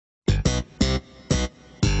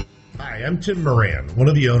Hi, I'm Tim Moran, one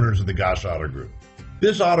of the owners of the Gosch Auto Group.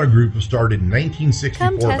 This auto group was started in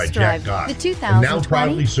 1964 by Jack Gosch, the 2020 and now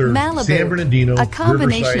proudly serves Malibu. San Bernardino, A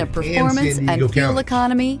combination Riverside, of performance and San Diego and fuel counties.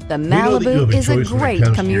 economy, the We know that you have Malibu is a choice when it great comes to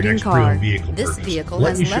your commuting next car. pre-owned vehicle This purchase. vehicle Let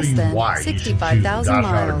has me show less you than why you should choose the 65,000 Gosch Auto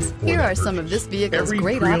miles. Group for Here that are some of purchase. this vehicle's Every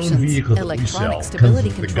great pre-owned options: vehicle that we electronic sell stability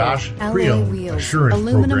comes with the control, Gosch alloy pre-owned wheels, assurance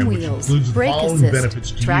aluminum program, which wheels, includes the brake following assist,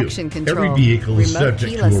 benefits to traction you. control, Every vehicle is remote subject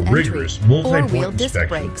to keyless a entry, rigorous four-wheel multi-point disc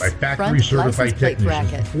inspection brakes, by factory front certified license plate technicians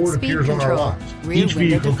bracket, before it speed appears on our control, lots. rear Each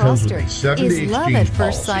window vehicle comes with a defroster. 7-day Is love at exchange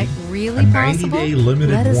first sight policy, really a possible? 90-day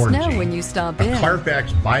limited Let us warranty, know when you stop a in.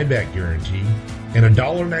 Carfax buyback guarantee, and a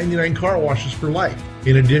 $1.99 car washes for life.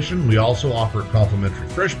 In addition, we also offer complimentary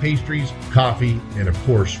fresh pastries, coffee, and of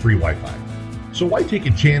course, free Wi-Fi. So why take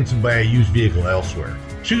a chance and buy a used vehicle elsewhere?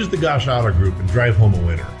 Choose the Gosch Auto Group and drive home a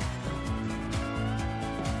winner.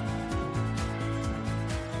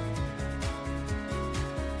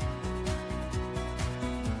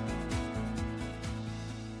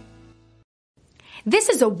 This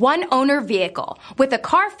is a one-owner vehicle with a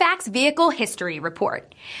Carfax Vehicle History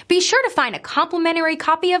Report. Be sure to find a complimentary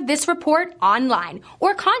copy of this report online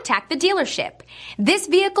or contact the dealership. This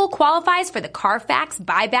vehicle qualifies for the Carfax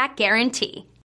Buyback Guarantee.